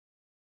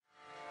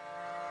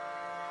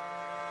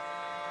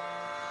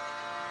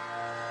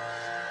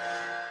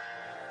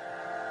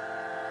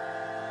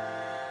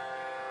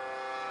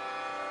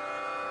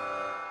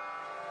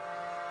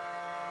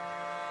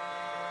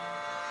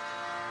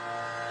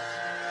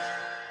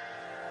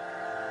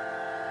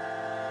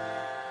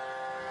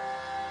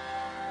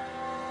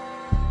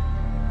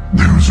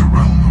There is a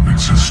realm of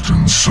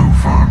existence so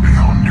far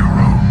beyond your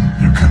own,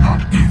 you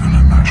cannot even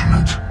imagine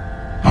it.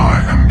 I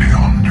am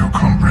beyond your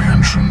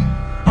comprehension.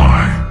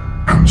 I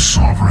am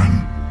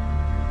sovereign.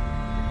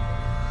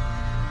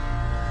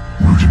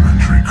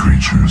 Rudimentary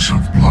creatures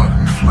of blood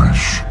and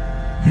flesh,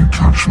 you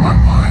touch my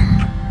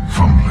mind,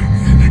 fumbling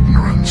in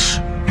ignorance,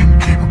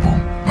 incapable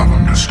of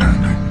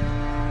understanding.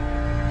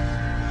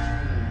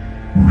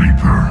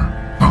 Reaper,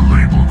 a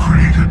label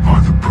created by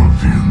the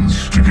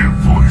Protheans to give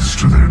voice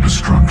to their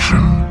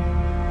destruction.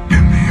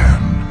 In the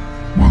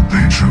end, what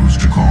they chose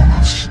to call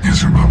us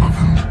is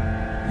irrelevant.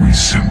 We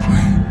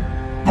simply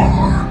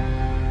are.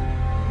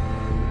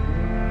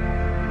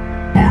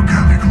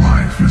 Organic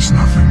life is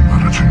nothing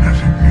but a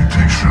genetic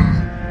mutation,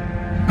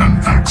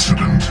 an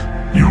accident.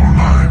 Your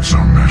lives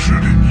are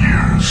measured in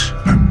years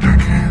and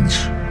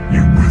decades.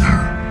 You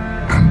wither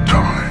and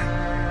die.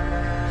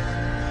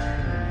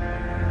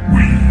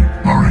 We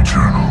are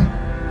eternal,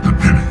 the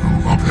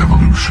pinnacle of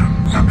evolution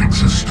and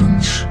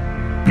existence.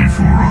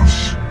 Before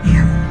us,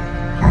 you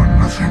are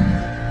nothing.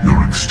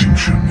 Your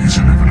extinction is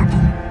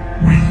inevitable.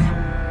 We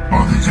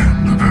are the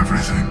end of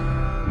everything.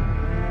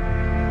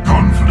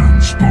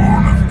 Confidence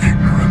born of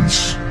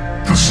ignorance.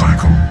 The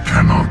cycle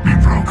cannot be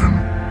broken.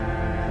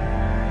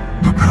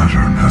 The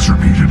pattern has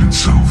repeated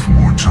itself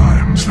more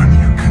times than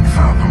you can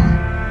fathom.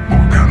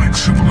 Organic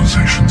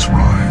civilizations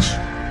rise,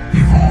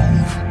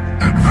 evolve,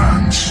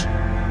 advance,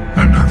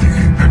 and at the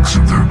apex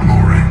of their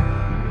glory,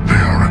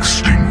 they are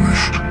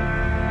extinguished.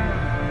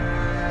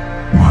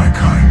 My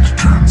kind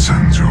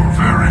transcends your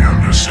very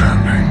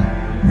understanding.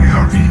 We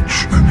are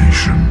each a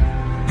nation,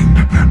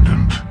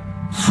 independent,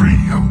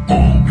 free of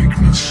all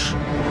weakness.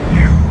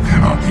 You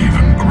cannot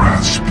even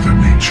grasp the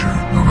nature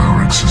of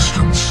our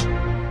existence.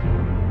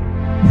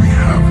 We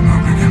have no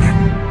beginning.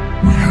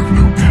 We have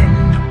no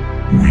end.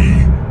 We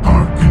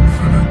are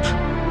infinite.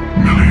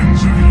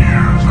 Millions of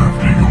years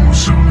after your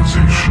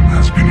civilization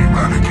has been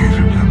eradicated,